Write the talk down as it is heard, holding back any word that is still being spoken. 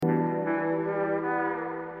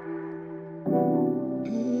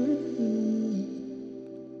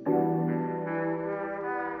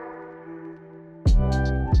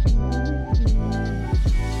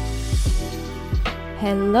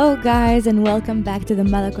Hello guys, and welcome back to the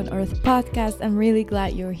Malak on Earth podcast. I'm really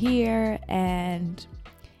glad you're here, and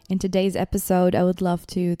in today's episode I would love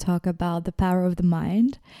to talk about the power of the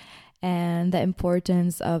mind and the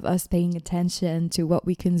importance of us paying attention to what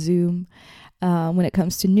we consume when it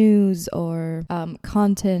comes to news or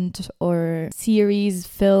content or series,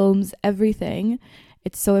 films, everything.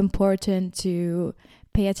 It's so important to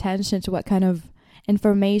pay attention to what kind of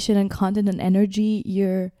information and content and energy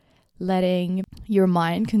you're letting your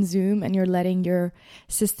mind consume and you're letting your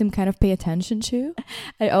system kind of pay attention to.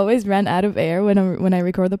 I always ran out of air when I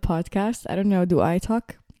record the podcast. I don't know, do I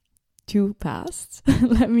talk too fast?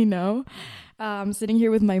 Let me know. I'm sitting here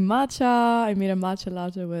with my matcha. I made a matcha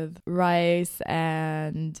latte with rice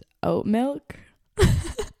and oat milk.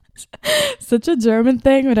 Such a German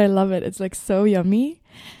thing, but I love it. It's like so yummy.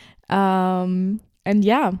 And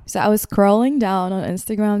yeah, so I was scrolling down on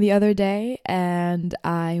Instagram the other day and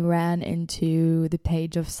I ran into the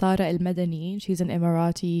page of Sara El Madani. She's an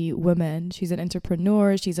Emirati woman. She's an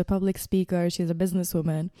entrepreneur. She's a public speaker. She's a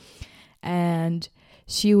businesswoman. And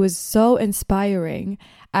she was so inspiring.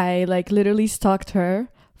 I literally stalked her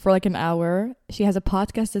for an hour. She has a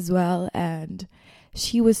podcast as well. And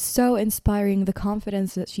she was so inspiring, the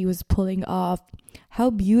confidence that she was pulling off, how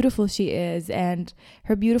beautiful she is, and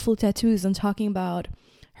her beautiful tattoos, and talking about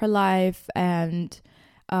her life and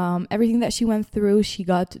everything that she went through. She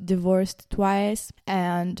got divorced twice,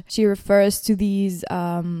 and she refers to these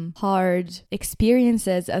hard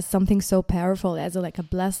experiences as something so powerful, as a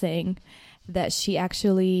blessing that she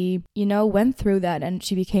actually, went through that, and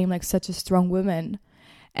she became such a strong woman.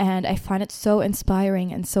 And I find it so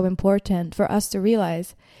inspiring and so important for us to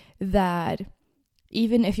realize that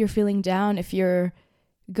even if you're feeling down, if you're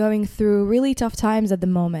going through really tough times at the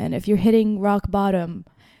moment, if you're hitting rock bottom,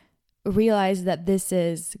 realize that this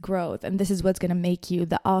is growth and this is what's going to make you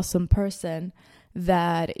the awesome person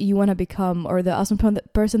that you want to become, or the awesome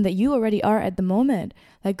person that you already are at the moment.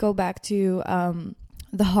 Go back to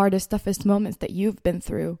the hardest, toughest moments that you've been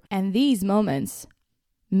through. And these moments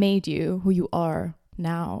made you who you are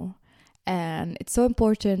now. And it's so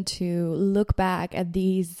important to look back at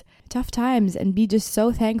these tough times and be just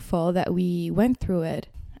so thankful that we went through it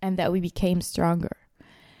and that we became stronger.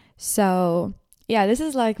 So yeah, this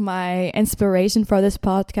is my inspiration for this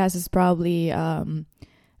podcast is probably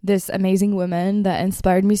this amazing woman that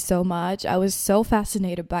inspired me so much. I was so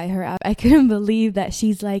fascinated by her. I couldn't believe that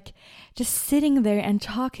she's just sitting there and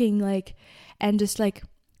talking and just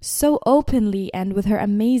so openly and with her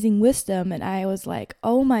amazing wisdom. And I was like,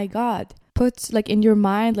 oh my God, put in your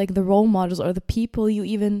mind the role models or the people you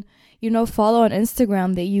even follow on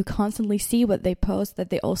Instagram, that you constantly see what they post, that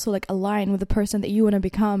they also align with the person that you want to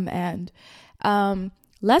become. And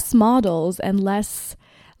less models and less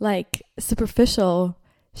superficial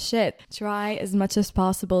shit. Try as much as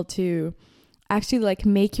possible to actually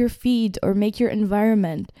make your feed or make your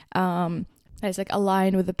environment that's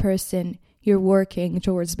align with the person you're working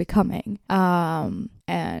towards becoming.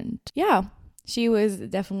 And yeah, she was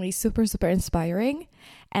definitely super, super inspiring.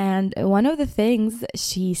 And one of the things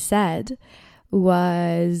she said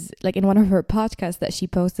was in one of her podcasts that she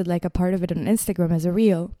posted a part of it on Instagram as a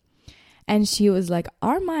reel. And she was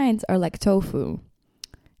our minds are like tofu.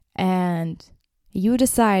 And you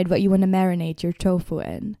decide what you want to marinate your tofu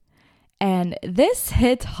in. And this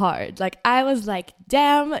hit hard. I was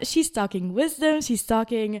damn, she's talking wisdom. She's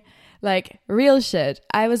talking real shit.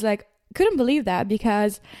 I was couldn't believe that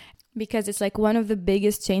because it's one of the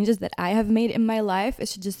biggest changes that I have made in my life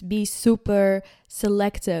is to just be super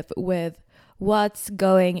selective with what's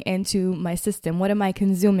going into my system. What am I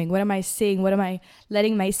consuming? What am I seeing? What am I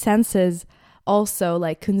letting my senses also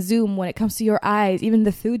consume when it comes to your eyes, even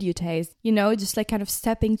the food you taste, just kind of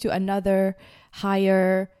stepping to another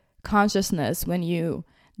higher consciousness when you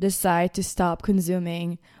decide to stop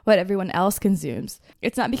consuming what everyone else consumes.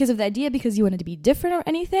 It's not because of the idea because you wanted to be different or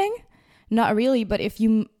anything. Not really. But if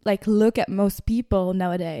you look at most people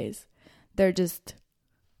nowadays, they're just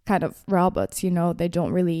kind of robots,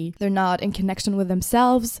 they're not in connection with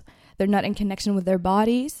themselves. They're not in connection with their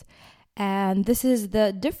bodies. And this is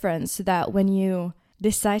the difference, that when you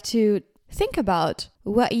decide to think about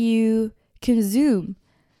what you consume,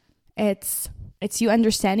 it's you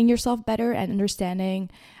understanding yourself better and understanding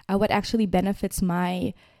what actually benefits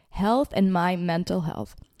my health and my mental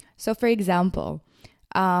health. So for example,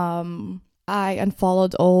 I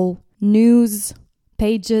unfollowed all news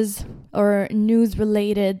pages or news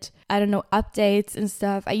related, updates and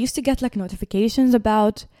stuff. I used to get notifications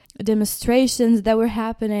about demonstrations that were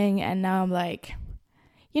happening, and now I'm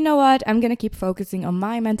you know what? I'm going to keep focusing on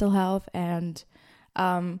my mental health, and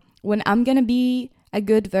when I'm going to be a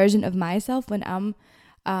good version of myself, when I'm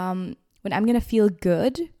when I'm gonna feel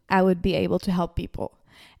good, I would be able to help people.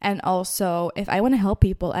 And also, if I want to help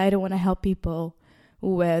people, I don't want to help people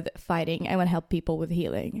with fighting. I want to help people with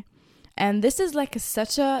healing. And this is like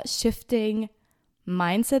such a shifting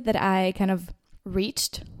mindset that I kind of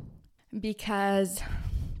reached, because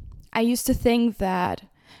I used to think that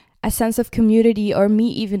a sense of community, or me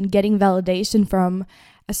even getting validation from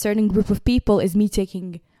a certain group of people, is me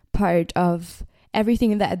taking part of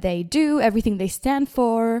everything that they do, everything they stand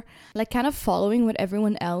for, like kind of following what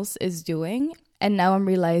everyone else is doing. And now I'm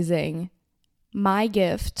realizing my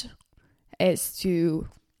gift is to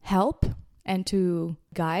help and to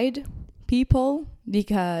guide people,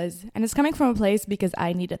 and it's coming from a place because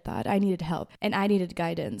I needed that. I needed help and I needed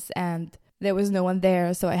guidance, and there was no one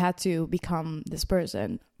there. So I had to become this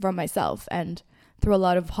person for myself, and through a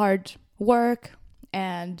lot of hard work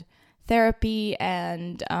and therapy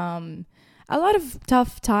and a lot of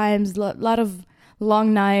tough times, a lot of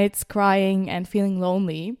long nights crying and feeling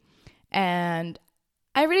lonely. And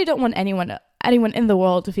I really don't want anyone in the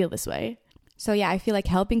world to feel this way. So yeah, I feel like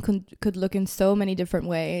helping could look in so many different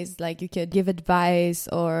ways. Like you could give advice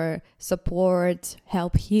or support,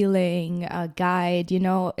 help healing, guide,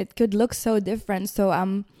 it could look so different. So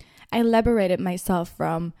I liberated myself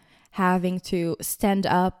from having to stand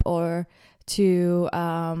up or to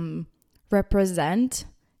represent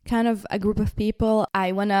kind of a group of people.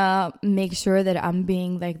 I want to make sure that I'm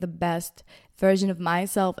being like the best version of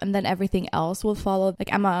myself, and then everything else will follow.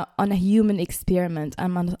 Like I'm on a human experiment.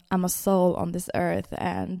 I'm a soul on this earth,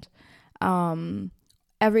 and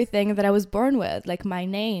everything that I was born with, like my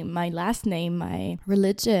name, my last name, my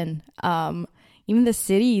religion, even the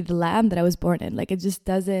city, the land that I was born in, like it just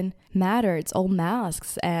doesn't matter. It's all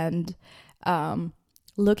masks. And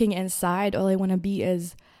looking inside, all I want to be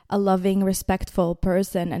is a loving, respectful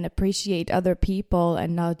person and appreciate other people,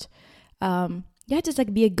 and not just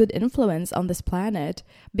like be a good influence on this planet,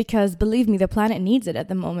 because believe me, the planet needs it at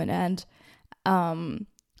the moment. And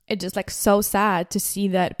it's just like so sad to see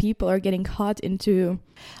that people are getting caught into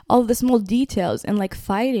all the small details and like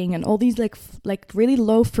fighting and all these like really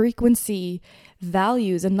low frequency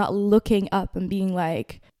values, and not looking up and being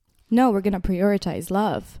like, no, we're gonna prioritize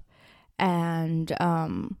love. And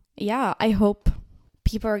I hope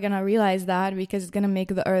people are gonna realize that, because it's gonna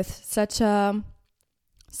make the earth such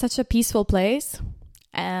a peaceful place.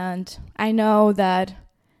 And I know that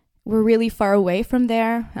we're really far away from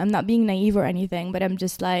there. I'm not being naive or anything, but I'm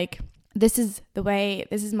just like, this is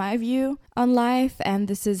my view on life, and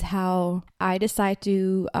this is how I decide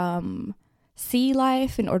to see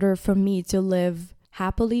life in order for me to live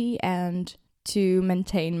happily and to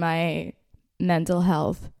maintain my mental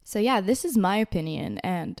health. So yeah, this is my opinion,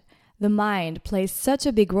 and the mind plays such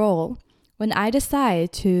a big role. When I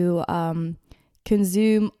decide to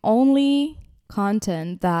consume only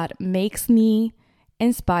content that makes me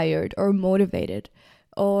inspired or motivated,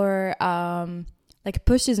 or like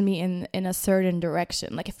pushes me in a certain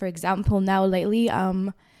direction. Like for example, now lately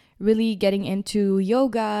I'm really getting into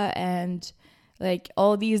yoga and like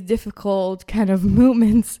all these difficult kind of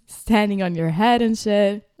movements, standing on your head and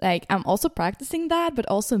shit. Like I'm also practicing that, but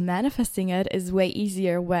also manifesting it is way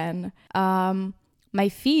easier when my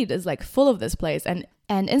feed is like full of this place, and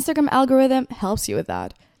Instagram algorithm helps you with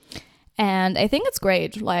that. And I think it's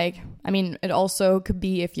great. Like, I mean, it also could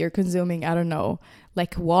be if you're consuming, I don't know,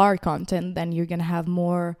 like war content, then you're gonna have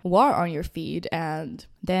more war on your feed, and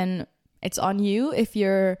then it's on you if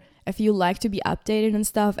you like to be updated and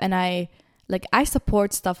stuff. And I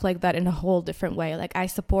support stuff like that in a whole different way. Like I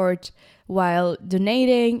support while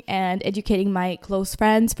donating and educating my close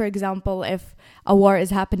friends. For example, if a war is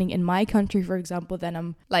happening in my country, for example, then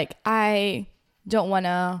I'm like, I don't want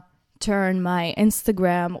to turn my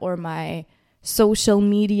Instagram or my social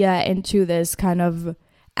media into this kind of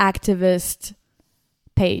activist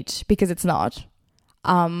page, because it's not.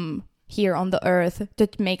 Here on the earth to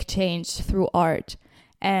make change through art,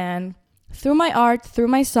 and through my art, through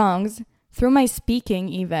my songs, through my speaking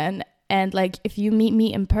even. And like if you meet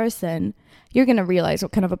me in person, you're gonna realize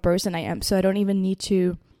what kind of a person I am. So I don't even need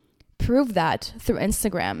to prove that through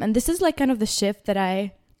Instagram. And this is like kind of the shift that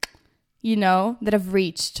that I've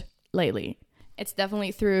reached lately. It's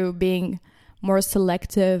definitely through being more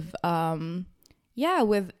selective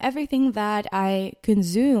with everything that I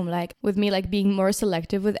consume, like with me like being more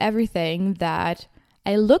selective with everything that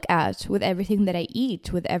I look at, with everything that I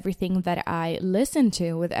eat, with everything that I listen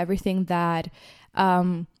to, with everything that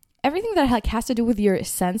like has to do with your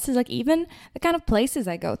senses, like even the kind of places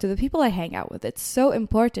I go to, the people I hang out with. It's so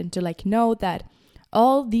important to like know that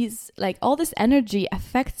all this energy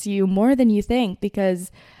affects you more than you think,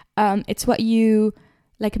 because it's what you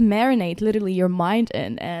like marinate literally your mind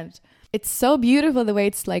in. And it's so beautiful the way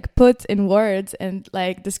it's like put in words and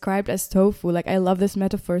like described as tofu. Like I love this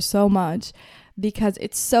metaphor so much because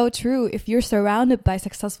it's so true. If you're surrounded by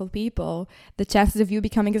successful people, the chances of you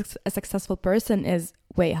becoming a successful person is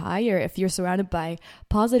way higher. If you're surrounded by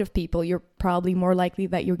positive people, you're probably more likely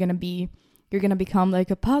that you're gonna become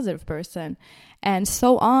like a positive person, and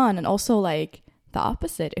so on. And also like the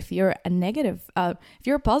opposite, if you're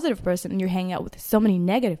a positive person and you're hanging out with so many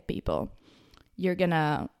negative people, you're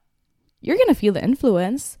gonna feel the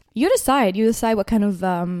influence. You decide what kind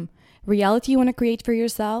of reality you want to create for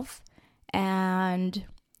yourself, and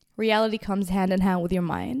reality comes hand in hand with your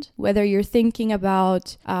mind. Whether you're thinking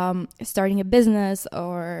about starting a business,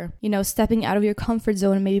 or stepping out of your comfort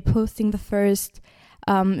zone and maybe posting the first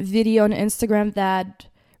video on Instagram that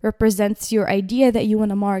represents your idea that you want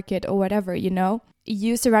to market, or whatever,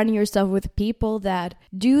 you surrounding yourself with people that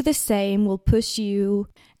do the same will push you,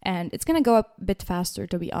 and it's gonna go a bit faster,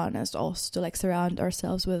 to be honest, also to like surround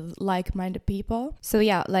ourselves with like-minded people. So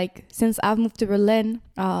yeah, like since I've moved to Berlin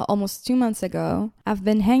almost 2 months ago, I've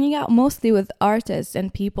been hanging out mostly with artists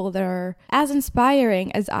and people that are as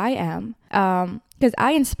inspiring as I am. Because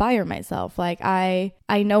I inspire myself. Like I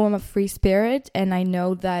know I'm a free spirit, and I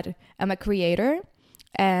know that I'm a creator,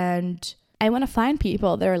 and I want to find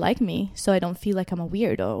people that are like me, so I don't feel like I'm a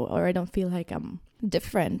weirdo, or I don't feel like I'm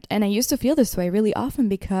different. And I used to feel this way really often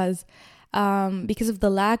because of the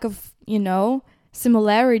lack of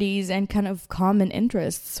similarities and kind of common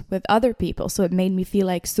interests with other people. So it made me feel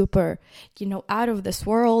like super out of this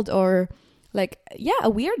world, or like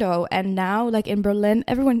a weirdo. And now like in Berlin,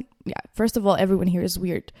 first of all, everyone here is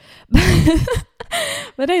weird,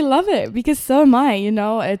 but I love it because so am I.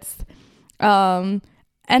 It's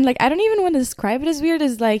and like I don't even want to describe it as weird,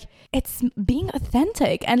 as like it's being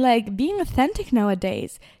authentic, and like being authentic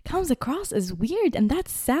nowadays comes across as weird, and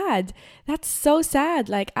that's sad. That's so sad.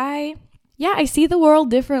 Like I see the world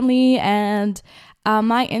differently, and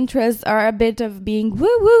my interests are a bit of being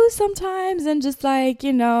woo-woo sometimes, and just like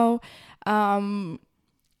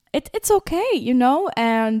it's okay,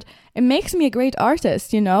 and it makes me a great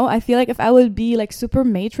artist. I feel like if I would be like super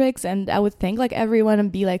matrix and I would think like everyone and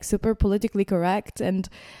be like super politically correct and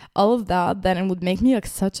all of that, then it would make me like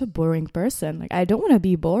such a boring person. Like I don't want to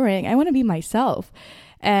be boring. I want to be myself.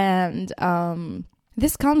 And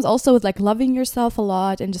this comes also with like loving yourself a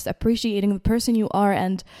lot and just appreciating the person you are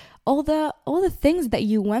and all the things that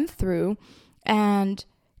you went through, and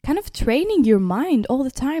kind of training your mind all the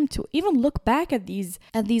time to even look back at these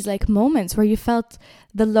like moments where you felt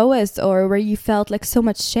the lowest, or where you felt like so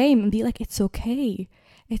much shame, and be like, it's okay.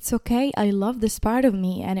 I love this part of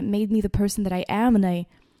me, and it made me the person that I am,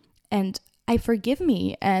 and I forgive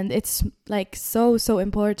me. And it's like so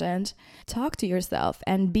important. Talk to yourself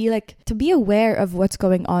and to be aware of what's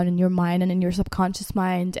going on in your mind and in your subconscious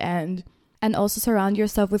mind, and also surround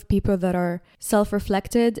yourself with people that are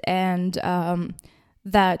self-reflected and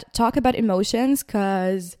that talk about emotions,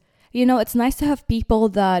 because it's nice to have people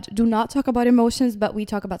that do not talk about emotions, but we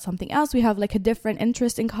talk about something else. We have like a different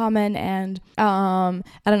interest in common, and I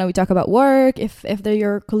don't know, we talk about work if they're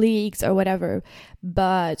your colleagues or whatever.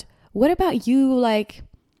 But what about you, like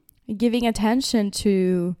giving attention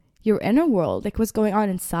to your inner world, like what's going on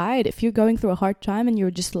inside? If you're going through a hard time and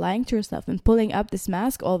you're just lying to yourself and pulling up this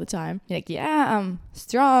mask all the time, you're like, yeah, I'm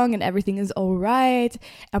strong and everything is all right,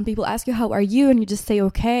 and people ask you, how are you? And you just say,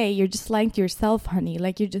 okay. You're just lying to yourself, honey.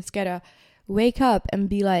 Like you just gotta wake up and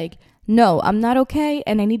be like, no, I'm not okay,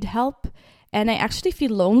 and I need help, and I actually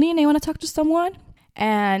feel lonely, and I want to talk to someone,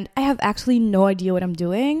 and I have actually no idea what I'm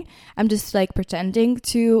doing. I'm just like pretending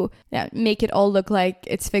to make it all look like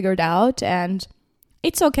it's figured out, and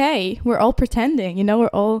it's okay. We're all pretending, we're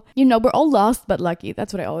all lost but lucky.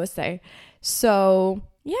 That's what I always say. So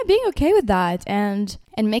yeah, being okay with that, and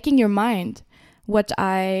making your mind what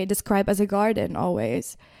I describe as a garden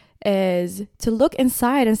always is to look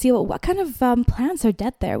inside and see what kind of plants are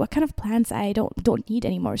dead there. What kind of plants I don't need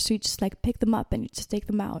anymore. So you just like pick them up and you just take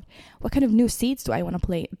them out. What kind of new seeds do I want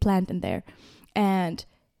to plant in there? And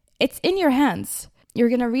it's in your hands. You're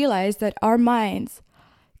going to realize that our minds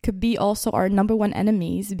could be also our number one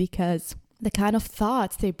enemies, because the kind of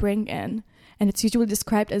thoughts they bring in, and it's usually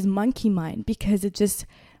described as monkey mind, because it just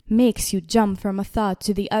makes you jump from a thought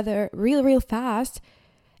to the other real fast,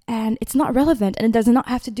 and it's not relevant, and it does not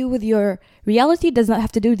have to do with your reality, it does not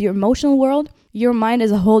have to do with your emotional world. Your mind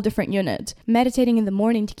is a whole different unit. Meditating in the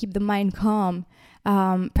morning to keep the mind calm,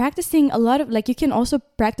 practicing a lot of, like, you can also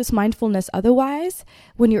practice mindfulness otherwise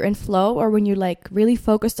when you're in flow, or when you're like really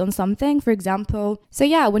focused on something, for example. So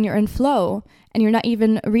yeah, when you're in flow and you're not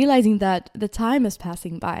even realizing that the time is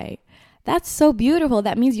passing by, that's so beautiful.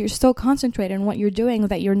 That means you're so concentrated on what you're doing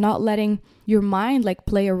that you're not letting your mind like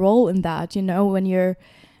play a role in that, you know, when you're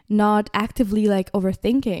not actively like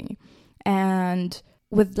overthinking. And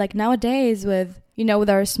with like nowadays with, you know, with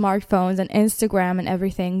our smartphones and Instagram and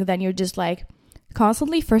everything, then you're just like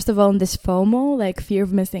constantly, first of all, in this FOMO, like fear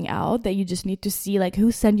of missing out, that you just need to see like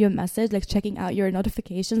who sent you a message, like checking out your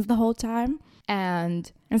notifications the whole time.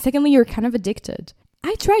 And secondly, you're kind of addicted.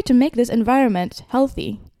 I try to make this environment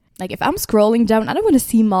healthy. Like if I'm scrolling down, I don't want to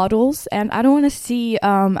see models and I don't want to see,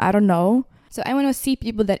 I don't know. So I want to see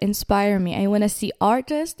people that inspire me. I want to see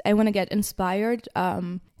artists. I want to get inspired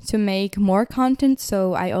to make more content.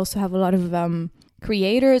 So I also have a lot of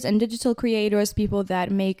creators and digital creators, people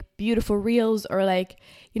that make beautiful reels or like,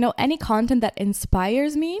 you know, any content that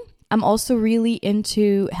inspires me. I'm also really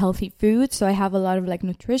into healthy food. So I have a lot of like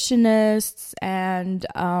nutritionists and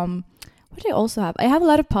what do I also have? I have a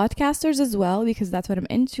lot of podcasters as well because that's what I'm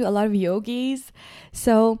into, a lot of yogis.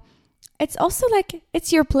 So it's also like,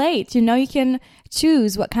 it's your plate, you know, you can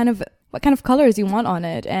choose what kind of colors you want on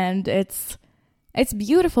it. And it's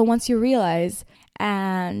beautiful once you realize.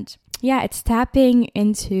 And yeah, it's tapping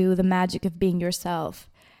into the magic of being yourself.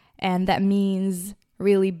 And that means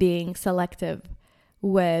really being selective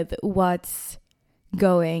with what's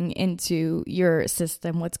going into your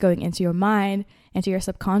system, what's going into your mind, into your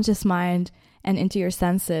subconscious mind, and into your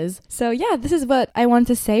senses. So yeah, this is what I want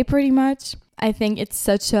to say pretty much. I think it's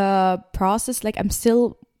such a process. Like I'm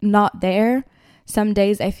still not there. Some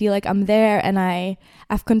days I feel like I'm there and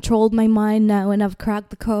I've controlled my mind now and I've cracked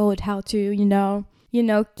the code how to, you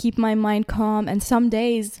know, keep my mind calm. And some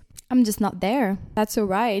days I'm just not there. That's all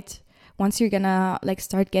right. Once you're gonna like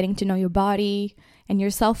start getting to know your body and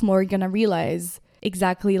yourself more, you're gonna realize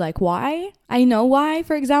exactly like why. I know why,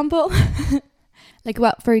 for example. Like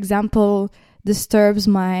what, for example, disturbs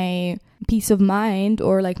my peace of mind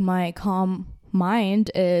or like my calm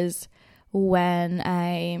mind is when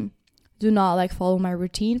I do not like follow my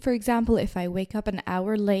routine. For example, if I wake up an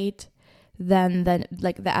hour late than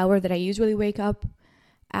like the hour that I usually wake up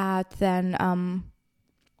at, then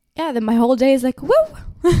then my whole day is like woo.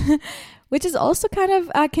 Which is also kind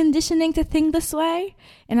of conditioning to think this way.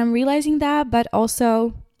 And I'm realizing that, but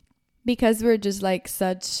also because we're just like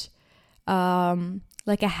such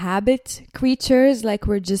like a habit creatures, like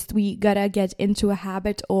we gotta get into a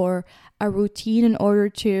habit or a routine in order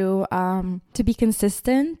to be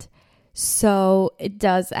consistent. So it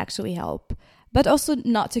does actually help, but also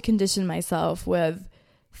not to condition myself with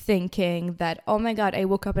thinking that, oh my God, I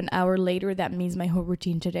woke up an hour later. That means my whole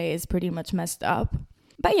routine today is pretty much messed up.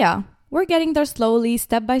 But yeah, we're getting there slowly,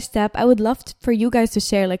 step by step. I would love for you guys to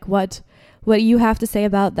share like what you have to say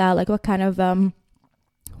about that. Like what kind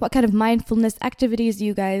of mindfulness activities do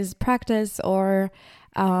you guys practice, or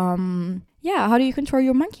how do you control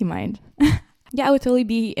your monkey mind? Yeah, I would totally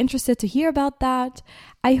be interested to hear about that.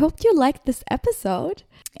 I hope you liked this episode.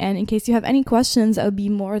 And in case you have any questions, I would be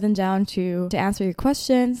more than down to answer your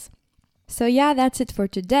questions. So yeah, that's it for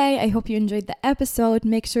today. I hope you enjoyed the episode.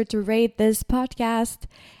 Make sure to rate this podcast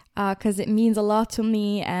because it means a lot to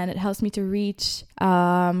me and it helps me to reach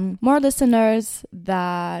more listeners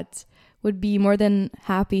that would be more than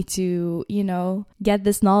happy to, get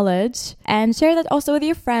this knowledge, and share that also with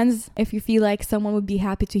your friends if you feel like someone would be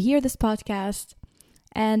happy to hear this podcast.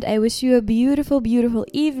 And I wish you a beautiful, beautiful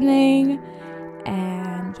evening.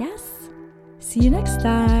 And yes, see you next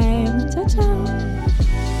time. Ciao, ciao.